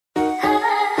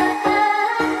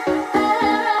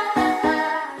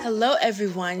Hello,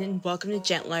 everyone, and welcome to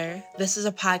Gentler. This is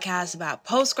a podcast about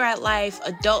post-grad life,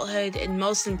 adulthood, and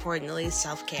most importantly,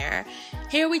 self-care.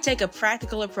 Here we take a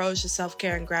practical approach to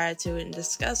self-care and gratitude and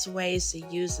discuss ways to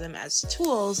use them as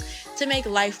tools to make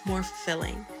life more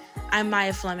fulfilling. I'm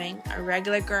Maya Fleming, a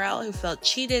regular girl who felt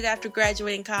cheated after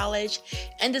graduating college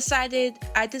and decided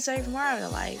I deserved more out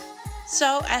of life.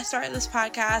 So I started this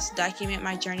podcast to document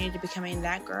my journey to becoming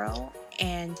that girl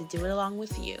and to do it along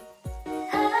with you.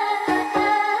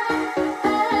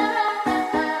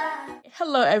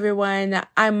 Hello, everyone.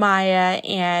 I'm Maya,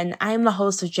 and I'm the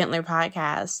host of Gentler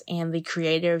Podcast and the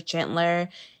creator of Gentler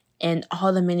in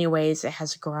all the many ways it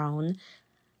has grown.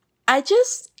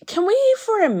 Can we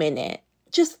for a minute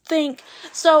just think,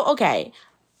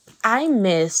 I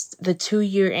missed the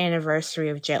 2-year anniversary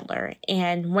of Gentler,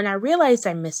 and when I realized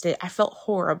I missed it, I felt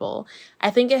horrible. I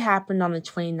think it happened on the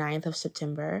 29th of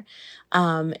September.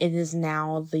 It is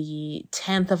now the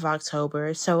 10th of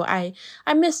October, so I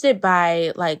missed it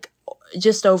by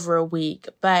just over a week,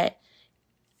 but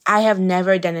I have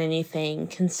never done anything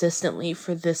consistently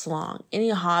for this long. Any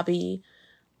hobby,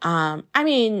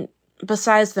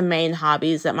 besides the main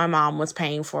hobbies that my mom was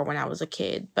paying for when I was a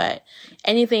kid, but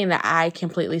anything that I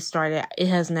completely started, it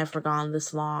has never gone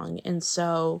this long. And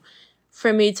so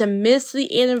for me to miss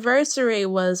the anniversary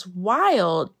was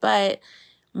wild, but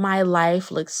my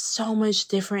life looks so much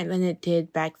different than it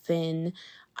did back then.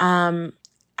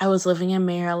 I was living in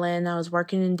Maryland. I was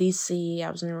working in DC.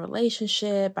 I was in a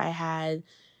relationship. I had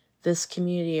this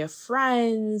community of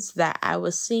friends that I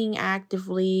was seeing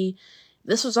actively.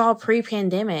 This was all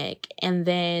pre-pandemic. And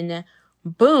then,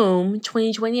 boom,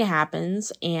 2020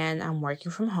 happens and I'm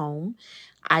working from home.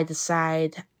 I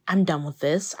decide I'm done with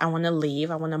this. I want to leave.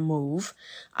 I want to move.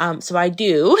 So I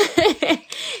do.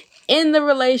 In the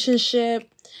relationship,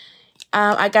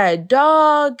 I got a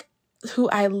dog who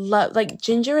I love.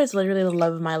 Ginger is literally the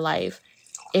love of my life.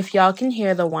 If y'all can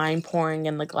hear the wine pouring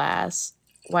in the glass,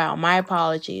 wow, my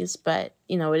apologies, but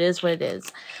it is what it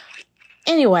is.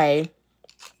 Anyway,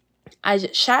 I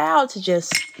just shout out to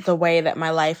just the way that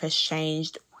my life has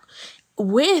changed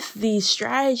with these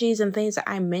strategies and things that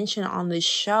I mention on this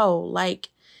show.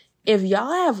 If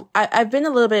y'all have, I've been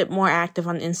a little bit more active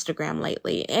on Instagram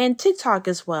lately and TikTok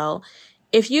as well.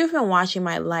 If you've been watching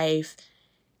my life,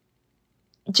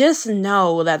 just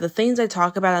know that the things I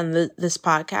talk about on this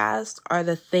podcast are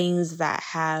the things that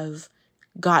have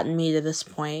gotten me to this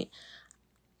point.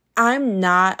 I'm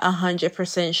not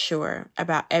 100% sure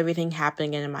about everything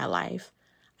happening in my life.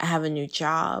 I have a new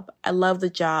job. I love the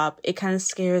job. It kind of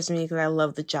scares me because I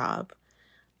love the job.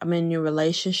 I'm in a new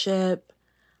relationship.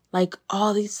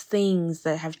 All these things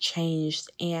that have changed.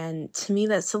 And to me,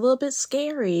 that's a little bit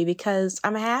scary because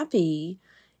I'm happy.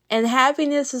 And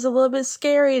happiness is a little bit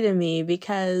scary to me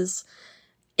because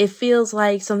it feels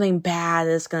like something bad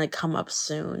is going to come up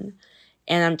soon.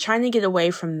 And I'm trying to get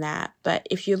away from that. But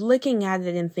if you're looking at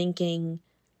it and thinking,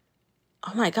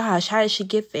 oh my gosh, how did she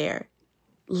get there?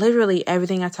 Literally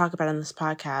everything I talk about on this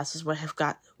podcast is what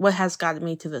has gotten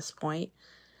me to this point.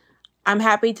 I'm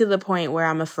happy to the point where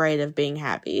I'm afraid of being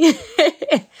happy.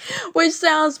 Which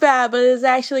sounds bad, but it's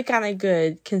actually kind of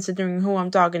good considering who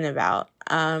I'm talking about.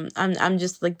 I'm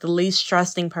just the least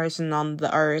trusting person on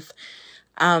the earth.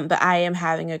 But I am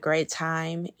having a great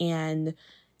time, and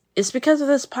it's because of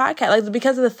this podcast,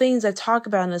 because of the things I talk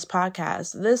about in this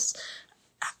podcast.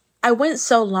 I went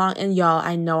so long, and y'all,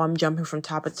 I know I'm jumping from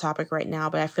topic to topic right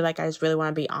now, but I feel like I just really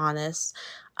want to be honest.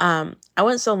 I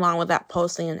went so long without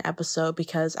posting an episode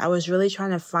because I was really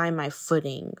trying to find my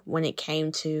footing when it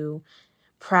came to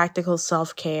practical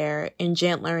self-care and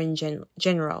Gentler in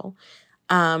general.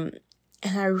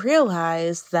 And I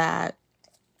realized that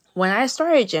when I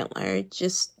started Gentler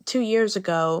just 2 years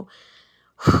ago,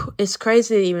 it's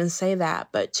crazy to even say that,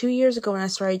 but 2 years ago when I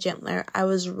started Gentler, I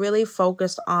was really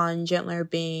focused on Gentler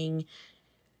being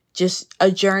just a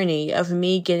journey of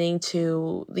me getting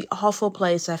to the awful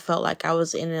place I felt like I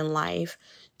was in life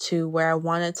to where I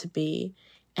wanted to be.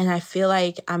 And I feel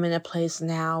like I'm in a place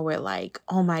now where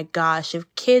oh my gosh,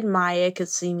 if Kid Maya could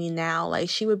see me now,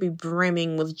 she would be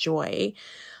brimming with joy.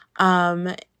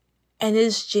 And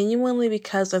it's genuinely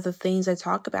because of the things I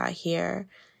talk about here.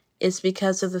 It's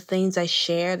because of the things I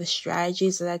share, the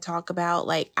strategies that I talk about.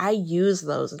 I use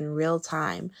those in real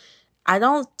time. I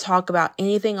don't talk about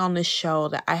anything on this show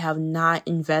that I have not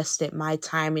invested my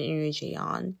time and energy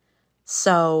on.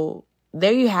 So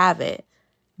there you have it.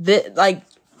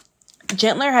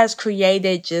 Gentler has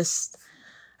created just,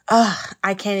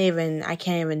 I can't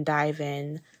even dive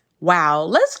in. Wow.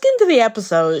 Let's get into the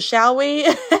episode, shall we?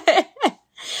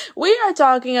 We are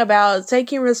talking about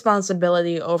taking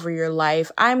responsibility over your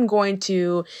life. I'm going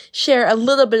to share a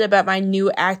little bit about my new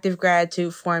active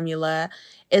gratitude formula.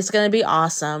 It's going to be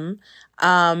awesome.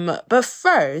 But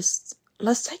first,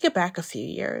 let's take it back a few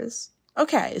years.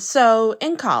 Okay, so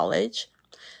in college,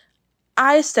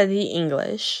 I studied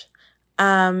English.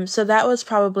 So that was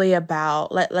probably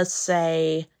about, let's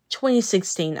say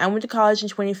 2016. I went to college in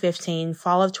 2015,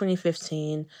 fall of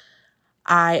 2015.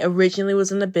 I originally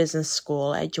was in the business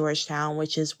school at Georgetown,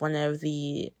 which is one of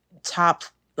the top,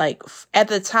 at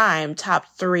the time, top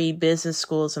 3 business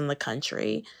schools in the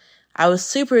country. I was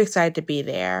super excited to be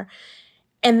there.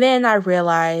 And then I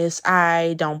realized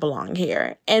I don't belong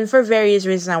here. And for various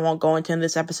reasons I won't go into in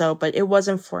this episode, but it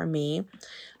wasn't for me.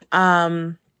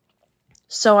 So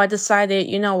I decided,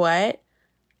 you know what?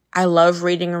 I love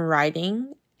reading and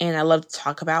writing, and I love to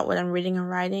talk about what I'm reading and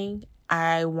writing.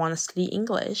 I want to study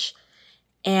English.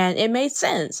 And it made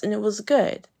sense, and it was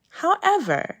good.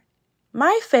 However,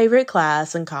 my favorite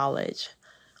class in college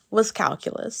was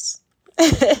calculus.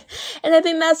 And I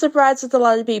think that surprises a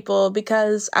lot of people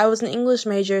because I was an English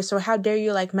major, so how dare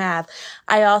you like math?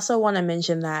 I also want to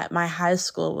mention that my high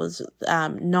school was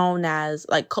known as,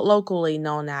 locally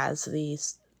known as the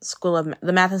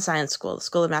Math and Science School, the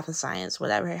School of Math and Science,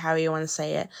 whatever, however you want to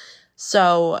say it.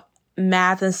 So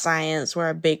math and science were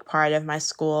a big part of my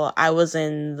school. I was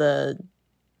in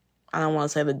I don't want to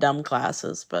say the dumb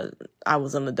classes, but I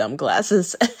was in the dumb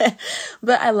classes.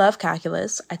 But I love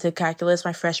calculus. I took calculus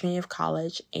my freshman year of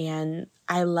college, and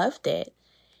I loved it.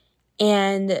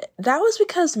 And that was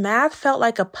because math felt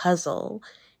like a puzzle.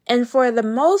 And for the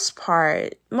most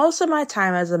part, most of my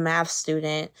time as a math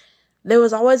student, there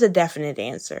was always a definite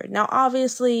answer. Now,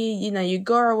 obviously, you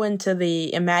go into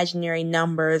the imaginary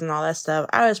numbers and all that stuff.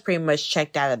 I was pretty much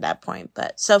checked out at that point.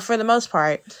 But so for the most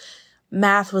part,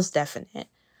 math was definite.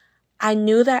 I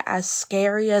knew that as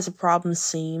scary as a problem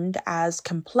seemed, as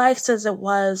complex as it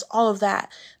was, all of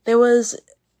that, there was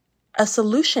a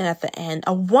solution at the end,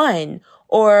 a 1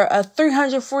 or a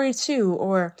 342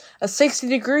 or a 60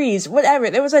 degrees, whatever.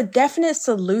 There was a definite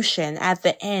solution at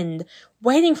the end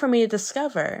waiting for me to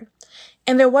discover.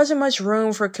 And there wasn't much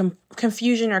room for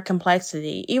confusion or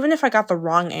complexity. Even if I got the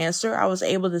wrong answer, I was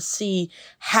able to see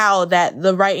how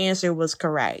the right answer was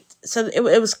correct. So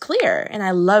it was clear, and I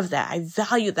love that. I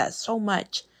value that so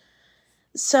much.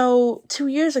 So 2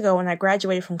 years ago, when I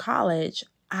graduated from college,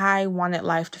 I wanted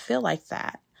life to feel like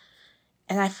that.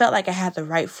 And I felt like I had the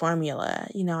right formula.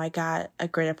 I got a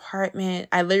great apartment.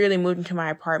 I literally moved into my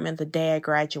apartment the day I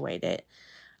graduated.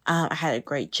 I had a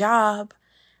great job.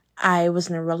 I was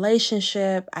in a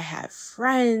relationship, I had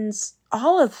friends,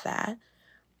 all of that.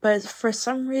 But for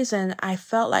some reason, I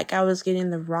felt like I was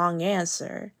getting the wrong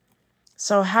answer.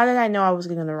 So how did I know I was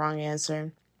getting the wrong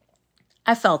answer?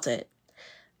 I felt it.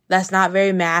 That's not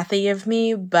very mathy of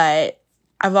me, but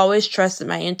I've always trusted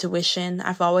my intuition.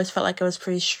 I've always felt like I was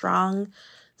pretty strong.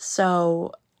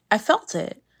 So I felt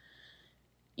it.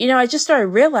 I just started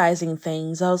realizing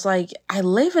things. I was like, I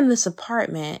live in this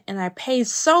apartment and I pay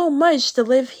so much to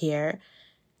live here.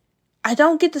 I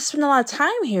don't get to spend a lot of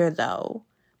time here though.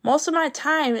 Most of my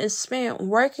time is spent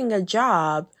working a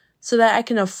job so that I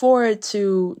can afford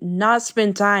to not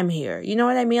spend time here. You know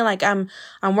what I mean? Like I'm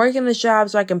working this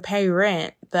job so I can pay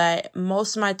rent, but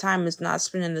most of my time is not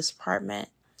spent in this apartment.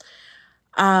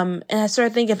 And I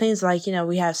started thinking things like,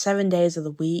 we have 7 days of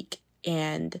the week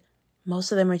and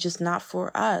most of them are just not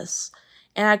for us.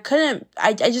 And I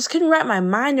just couldn't wrap my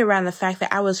mind around the fact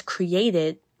that I was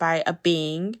created by a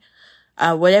being,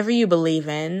 whatever you believe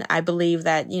in. I believe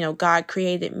that, God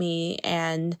created me,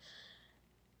 and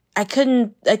I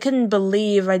couldn't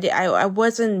believe I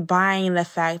wasn't buying the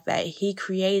fact that he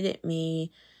created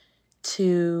me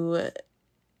to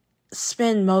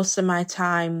spend most of my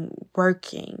time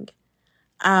working.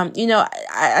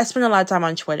 I spend a lot of time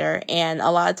on Twitter, and a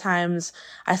lot of times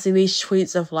I see these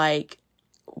tweets of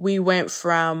we went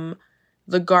from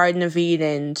the Garden of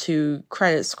Eden to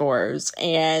credit scores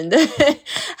and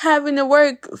having to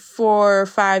work for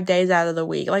 5 days out of the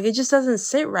week. It just doesn't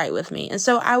sit right with me. And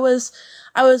so I was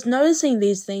noticing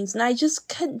these things, and I just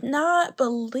could not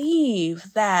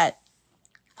believe that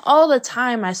all the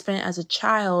time I spent as a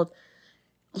child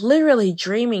literally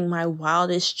dreaming my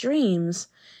wildest dreams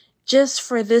just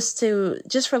for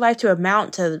life to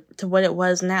amount to what it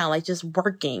was now, just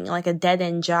working, a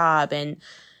dead-end job and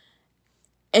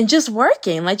just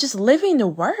working, just living to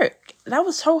work. That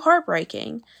was so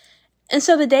heartbreaking. And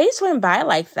so the days went by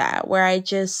like that, where I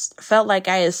just felt like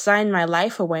I had signed my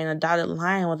life away in a dotted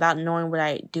line without knowing what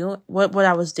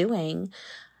I was doing.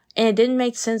 And it didn't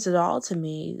make sense at all to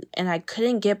me. And I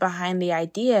couldn't get behind the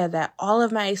idea that all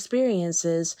of my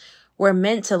experiences were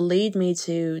meant to lead me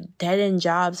to dead-end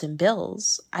jobs and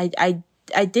bills. I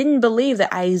didn't believe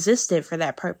that I existed for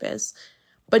that purpose.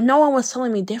 But no one was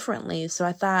telling me differently, so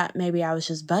I thought maybe I was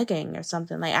just bugging or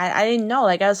something. Like, I didn't know.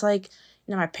 Like, I was like,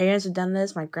 my parents had done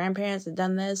this, my grandparents had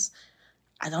done this.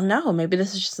 I don't know. Maybe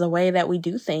this is just the way that we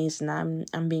do things, and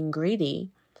I'm being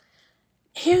greedy.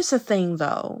 Here's the thing,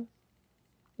 though.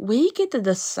 We get to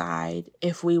decide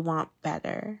if we want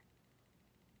better.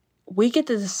 We get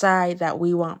to decide that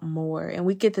we want more, and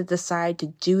we get to decide to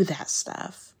do that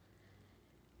stuff.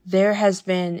 There has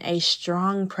been a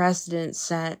strong precedent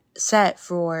set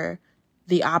for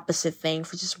the opposite thing,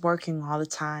 for just working all the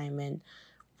time and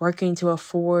working to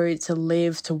afford to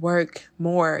live, to work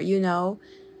more,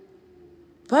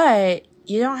 But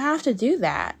you don't have to do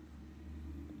that.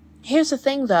 Here's the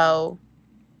thing, though.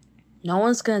 No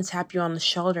one's going to tap you on the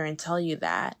shoulder and tell you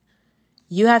that.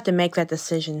 You have to make that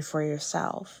decision for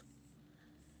yourself.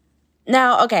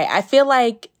 Now, okay, I feel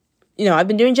like I've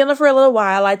been doing Gentler for a little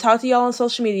while. I talk to y'all on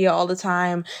social media all the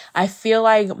time. I feel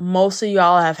like most of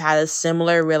y'all have had a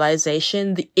similar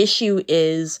realization. The issue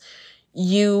is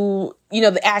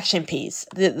the action piece.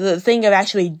 The thing of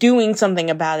actually doing something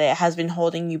about it has been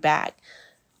holding you back.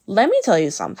 Let me tell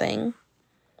you something.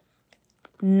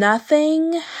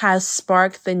 Nothing has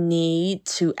sparked the need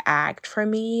to act for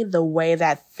me the way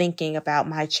that thinking about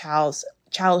my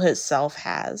childhood self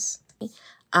has.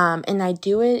 And I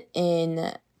do it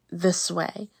in this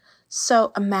way.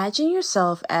 So imagine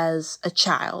yourself as a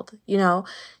child,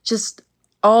 just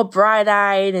all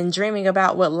bright-eyed and dreaming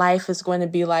about what life is going to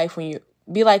be like when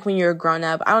you're a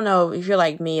grown-up. I don't know if you're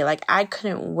like me. Like, I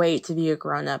couldn't wait to be a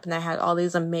grown-up, and I had all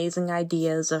these amazing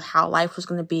ideas of how life was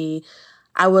going to be.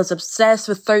 I was obsessed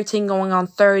with 13 going on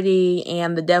 30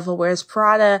 and The Devil Wears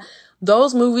Prada.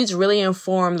 Those movies really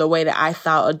informed the way that I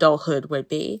thought adulthood would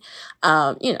be.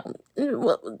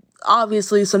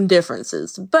 Obviously some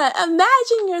differences, but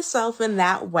imagine yourself in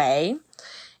that way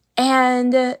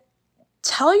and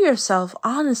tell yourself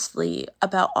honestly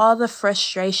about all the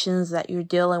frustrations that you're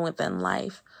dealing with in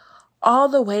life, all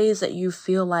the ways that you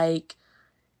feel like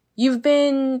you've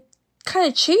been kind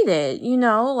of cheated,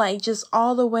 like just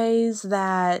all the ways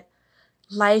that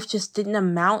life just didn't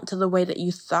amount to the way that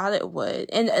you thought it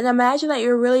would. And imagine that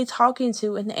you're really talking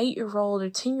to an 8-year-old or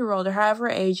 10-year-old or however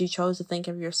age you chose to think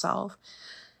of yourself.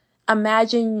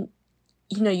 Imagine,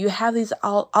 you have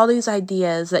all these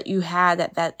ideas that you had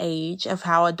at that age of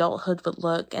how adulthood would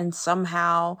look, and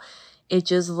somehow it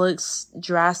just looks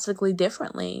drastically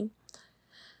differently.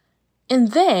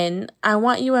 And then I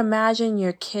want you to imagine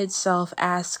your kid self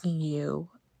asking you,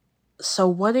 so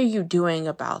what are you doing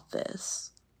about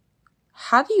this?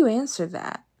 How do you answer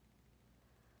that?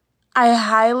 I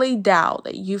highly doubt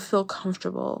that you feel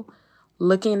comfortable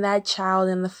looking that child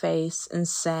in the face and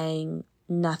saying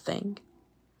nothing.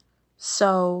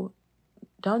 So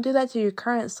don't do that to your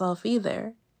current self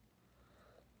either.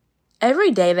 Every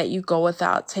day that you go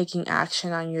without taking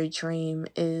action on your dream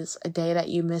is a day that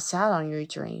you miss out on your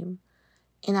dream.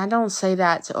 And I don't say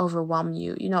that to overwhelm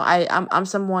you. I'm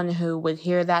someone who would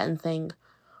hear that and think,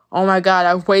 oh my God,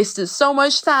 I've wasted so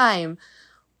much time.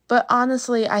 But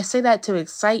honestly, I say that to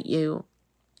excite you.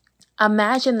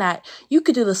 Imagine that you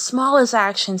could do the smallest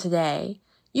action today.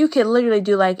 You could literally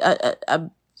do like a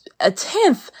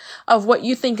tenth of what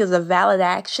you think is a valid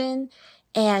action,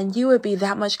 and you would be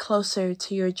that much closer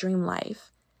to your dream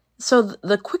life. So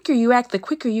the quicker you act, the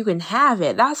quicker you can have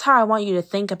it. That's how I want you to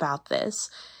think about this.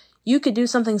 You could do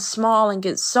something small and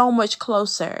get so much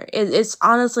closer. It's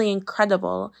honestly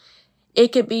incredible. It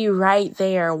could be right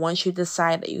there once you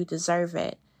decide that you deserve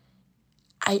it.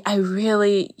 I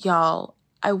really, y'all,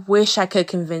 I wish I could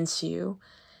convince you.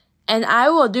 And I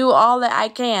will do all that I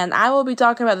can. I will be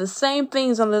talking about the same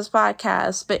things on this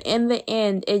podcast, but in the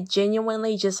end, it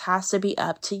genuinely just has to be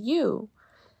up to you.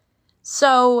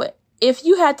 So if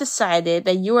you had decided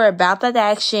that you are about that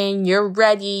action, you're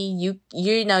ready,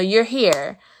 you're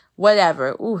here,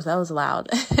 whatever. Ooh, that was loud.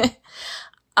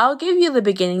 I'll give you the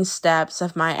beginning steps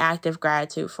of my active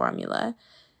gratitude formula.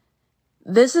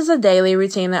 This is a daily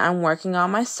routine that I'm working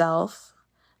on myself.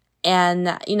 And,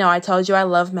 I told you I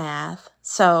love math.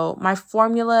 So my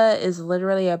formula is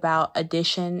literally about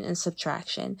addition and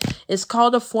subtraction. It's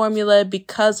called a formula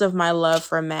because of my love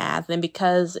for math and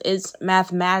because it's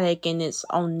mathematic in its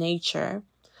own nature.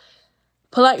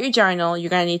 Pull out your journal.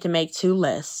 You're going to need to make 2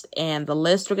 lists. And the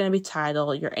lists are going to be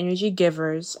titled your energy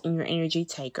givers and your energy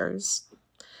takers.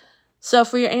 So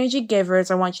for your energy givers,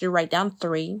 I want you to write down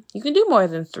 3. You can do more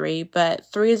than 3, but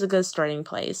 3 is a good starting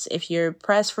place. If you're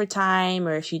pressed for time,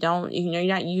 or if you don't, you're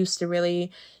not used to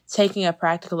really taking a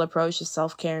practical approach to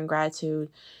self-care and gratitude,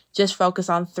 just focus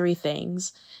on 3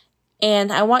 things.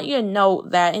 And I want you to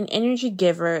note that an energy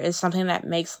giver is something that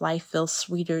makes life feel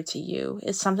sweeter to you.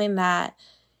 It's something that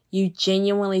you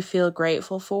genuinely feel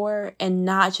grateful for, and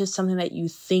not just something that you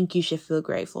think you should feel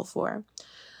grateful for.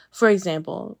 For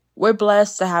example, we're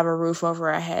blessed to have a roof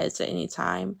over our heads at any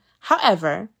time.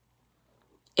 However,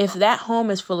 if that home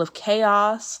is full of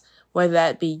chaos, whether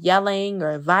that be yelling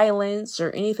or violence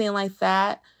or anything like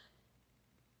that,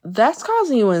 that's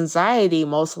causing you anxiety,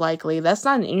 most likely. That's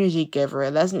not an energy giver.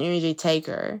 That's an energy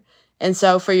taker. And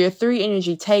so for your 3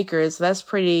 energy takers, that's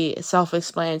pretty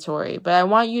self-explanatory. But I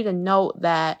want you to note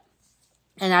that,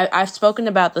 and I've spoken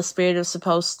about the spirit of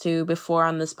supposed to before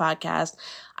on this podcast.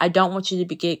 I don't want you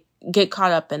to get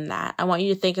caught up in that. I want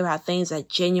you to think about things that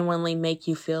genuinely make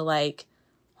you feel like,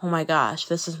 oh my gosh,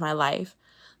 this is my life.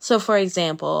 So for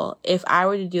example, if I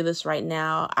were to do this right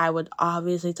now, I would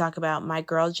obviously talk about my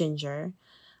girl Ginger.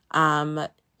 Having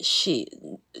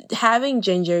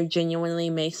Ginger genuinely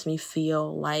makes me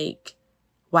feel like,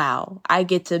 wow, I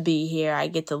get to be here. I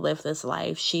get to live this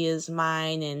life. She is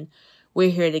mine and we're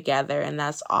here together, and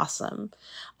that's awesome.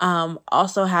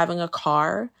 Also having a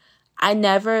car.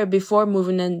 Before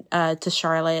moving in, to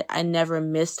Charlotte, I never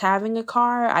missed having a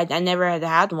car. I never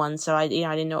had one. So I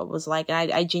didn't know what it was like.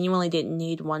 And I genuinely didn't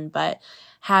need one, but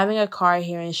having a car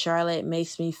here in Charlotte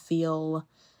makes me feel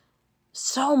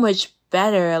so much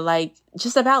better, like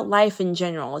just about life in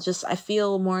general. I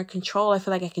feel more in control. I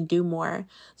feel like I can do more.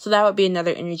 So that would be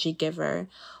another energy giver.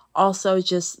 Also,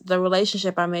 just the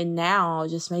relationship I'm in now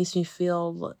just makes me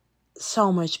feel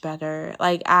so much better.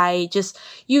 Like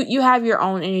you have your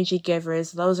own energy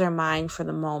givers. Those are mine for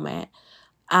the moment.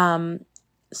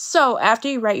 So after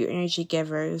you write your energy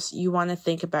givers, you want to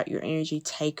think about your energy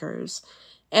takers.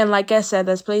 And like I said,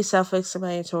 that's pretty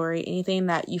self-explanatory. Anything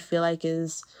that you feel like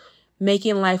is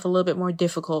making life a little bit more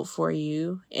difficult for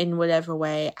you in whatever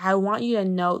way. I want you to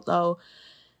note, though,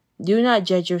 do not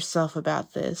judge yourself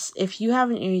about this. If you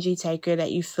have an energy taker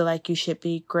that you feel like you should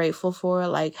be grateful for,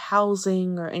 like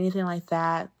housing or anything like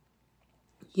that,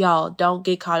 y'all, don't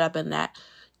get caught up in that.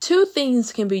 2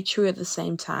 things can be true at the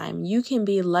same time. You can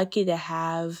be lucky to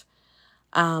have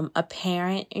a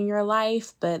parent in your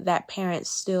life, but that parent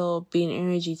still be an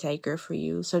energy taker for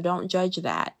you. So don't judge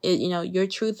that. Your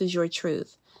truth is your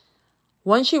truth.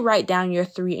 Once you write down your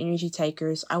 3 energy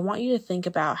takers, I want you to think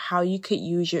about how you could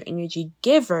use your energy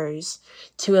givers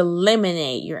to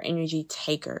eliminate your energy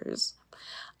takers.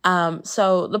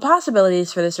 So the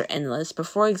possibilities for this are endless, but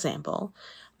for example,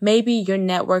 maybe your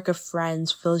network of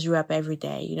friends fills you up every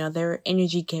day. They're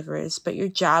energy givers, but your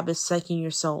job is sucking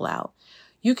your soul out.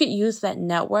 You could use that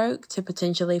network to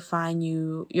potentially find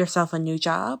yourself a new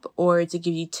job, or to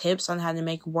give you tips on how to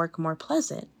make work more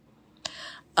pleasant.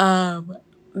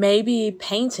 Maybe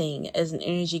painting is an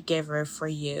energy giver for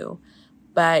you,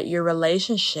 but your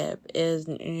relationship is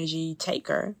an energy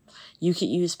taker. You could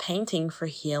use painting for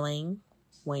healing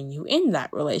when you end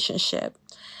that relationship.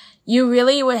 You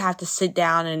really would have to sit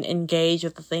down and engage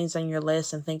with the things on your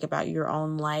list and think about your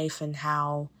own life and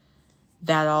how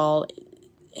that all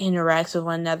interacts with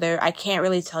one another. I can't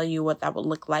really tell you what that would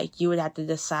look like. You would have to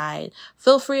decide.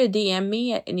 Feel free to DM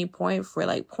me at any point for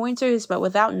pointers, but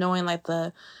without knowing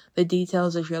the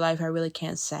details of your life, I really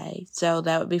can't say. So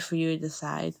that would be for you to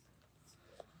decide.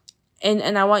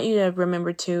 And I want you to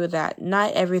remember too that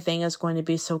not everything is going to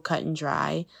be so cut and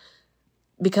dry,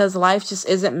 because life just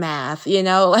isn't math,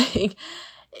 it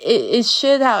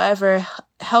should, however,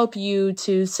 help you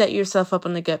to set yourself up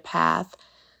on a good path.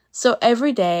 So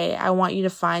every day, I want you to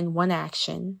find one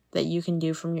action that you can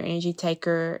do from your energy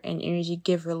taker and energy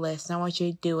giver list. And I want you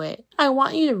to do it. I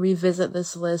want you to revisit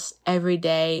this list every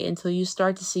day until you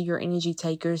start to see your energy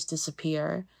takers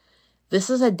disappear. This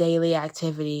is a daily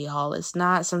activity, y'all. It's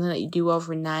not something that you do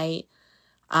overnight.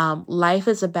 Life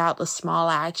is about the small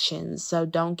actions. So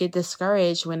don't get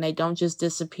discouraged when they don't just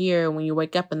disappear when you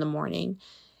wake up in the morning.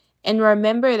 And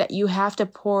remember that you have to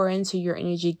pour into your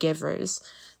energy givers.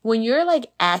 When you're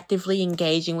actively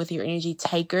engaging with your energy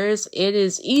takers, it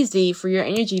is easy for your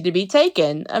energy to be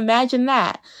taken. Imagine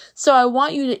that. So I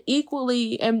want you to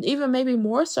equally, and even maybe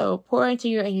more so, pour into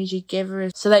your energy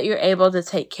givers so that you're able to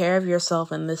take care of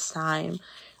yourself in this time.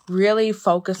 Really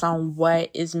focus on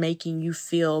what is making you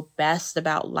feel best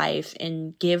about life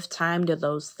and give time to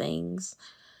those things.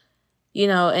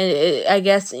 I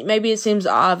guess maybe it seems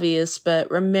obvious, but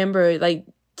remember,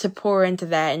 to pour into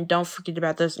that, and don't forget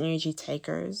about those energy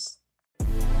takers.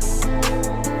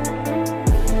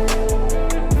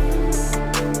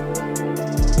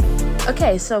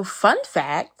 Okay, so fun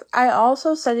fact, I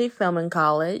also studied film in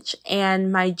college,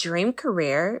 and my dream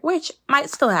career, which might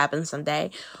still happen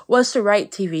someday, was to write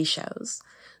TV shows.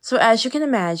 So as you can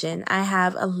imagine, I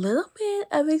have a little bit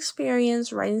of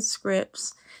experience writing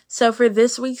scripts. So for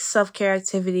this week's self-care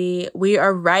activity, we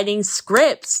are writing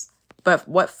scripts. But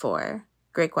what for?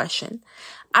 Great question.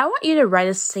 I want you to write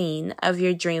a scene of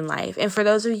your dream life. And for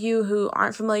those of you who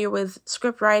aren't familiar with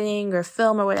script writing or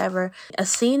film or whatever, a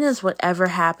scene is whatever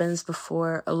happens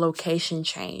before a location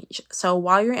change. So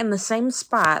while you're in the same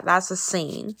spot, that's a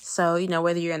scene. So,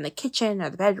 whether you're in the kitchen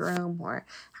or the bedroom or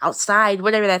outside,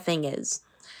 whatever that thing is.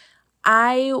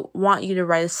 I want you to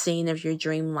write a scene of your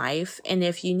dream life. And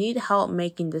if you need help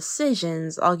making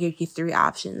decisions, I'll give you 3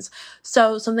 options.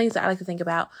 So some things that I like to think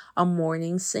about: a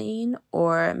morning scene,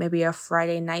 or maybe a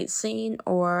Friday night scene,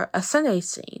 or a Sunday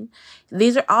scene.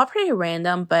 These are all pretty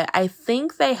random, but I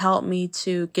think they help me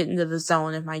to get into the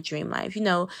zone of my dream life.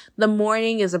 The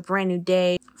morning is a brand new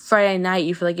day. Friday night,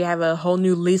 you feel like you have a whole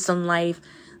new lease on life.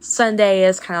 Sunday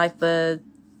is kind of like the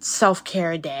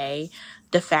self-care day.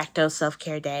 De facto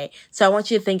self-care day. So I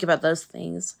want you to think about those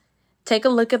things. Take a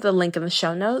look at the link in the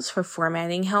show notes for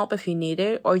formatting help if you need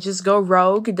it, or just go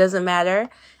rogue. It doesn't matter.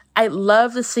 I'd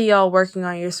love to see y'all working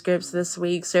on your scripts this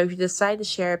week. So if you decide to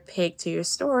share a pic to your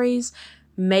stories,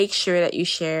 make sure that you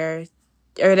share,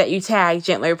 or that you tag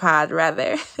Gentler Pod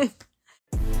rather.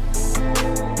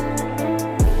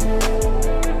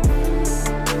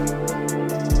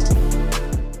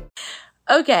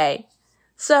 Okay.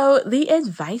 So the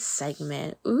advice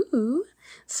segment. Ooh.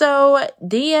 So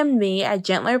DM me at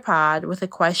GentlerPod with a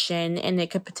question, and it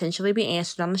could potentially be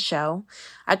answered on the show.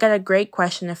 I got a great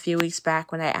question a few weeks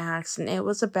back when I asked, and it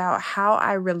was about how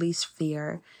I release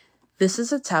fear. This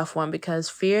is a tough one because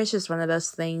fear is just one of those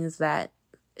things that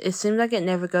it seems like it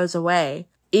never goes away.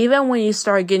 Even when you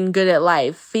start getting good at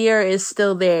life, fear is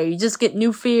still there. You just get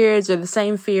new fears, or the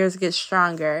same fears get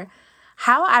stronger.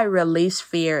 How I release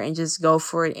fear and just go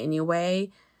for it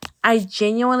anyway. I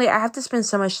have to spend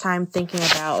so much time thinking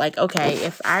about, okay,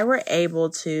 if I were able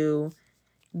to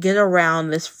get around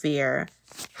this fear,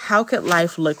 how could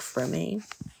life look for me?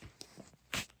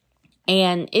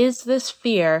 And is this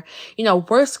fear,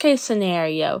 worst case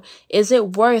scenario, is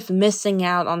it worth missing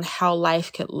out on how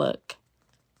life could look?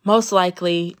 Most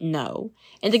likely, no.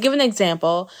 And to give an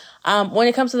example, when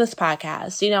it comes to this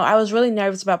podcast, I was really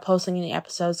nervous about posting any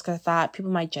episodes because I thought people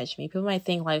might judge me. People might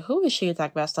think, who is she to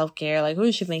talk about self-care? Who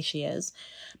does she think she is?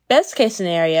 Best case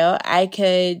scenario, I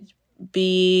could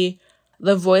be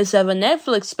the voice of a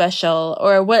Netflix special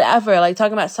or whatever,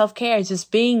 talking about self-care,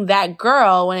 just being that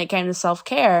girl when it came to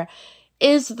self-care.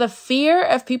 Is the fear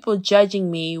of people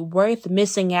judging me worth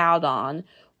missing out on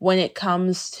when it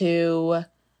comes to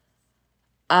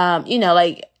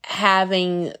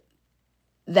having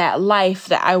that life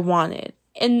that I wanted?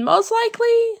 And most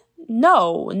likely,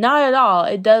 no, not at all.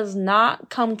 It does not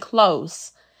come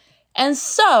close. And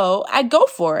so I go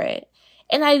for it.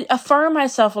 And I affirm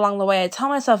myself along the way. I tell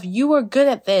myself, you are good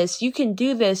at this. You can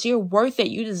do this. You're worth it.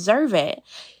 You deserve it.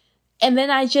 And then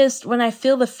when I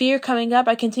feel the fear coming up,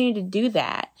 I continue to do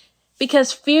that.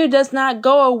 Because fear does not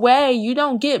go away. You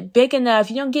don't get big enough.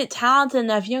 You don't get talented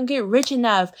enough. You don't get rich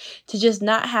enough to just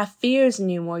not have fears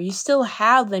anymore. You still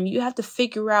have them. You have to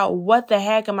figure out, what the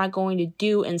heck am I going to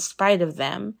do in spite of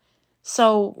them?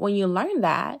 So when you learn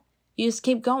that, you just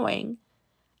keep going.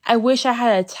 I wish I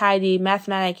had a tidy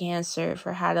mathematic answer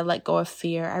for how to let go of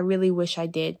fear. I really wish I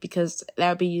did, because that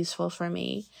would be useful for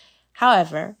me.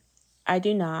 However, I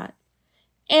do not.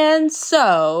 And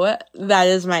so that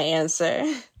is my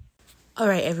answer. All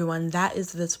right, everyone, that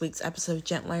is this week's episode of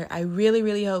Gentler. I really,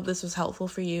 really hope this was helpful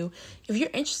for you. If you're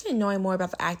interested in knowing more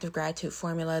about the Active Gratitude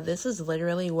Formula, this is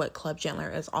literally what Club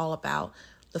Gentler is all about.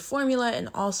 The formula, and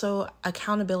also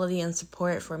accountability and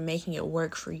support for making it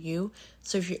work for you.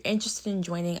 So if you're interested in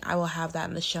joining, I will have that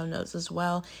in the show notes as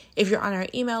well. If you're on our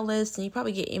email list, and you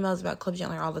probably get emails about Club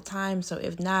Gentler all the time, so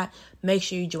if not, make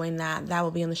sure you join that. That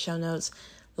will be in the show notes.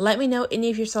 Let me know any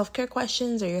of your self-care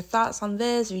questions or your thoughts on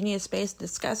this. If you need a space to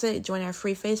discuss it, join our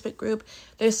free Facebook group.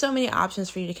 There's so many options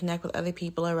for you to connect with other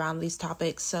people around these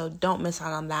topics, so don't miss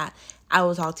out on that. I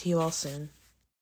will talk to you all soon.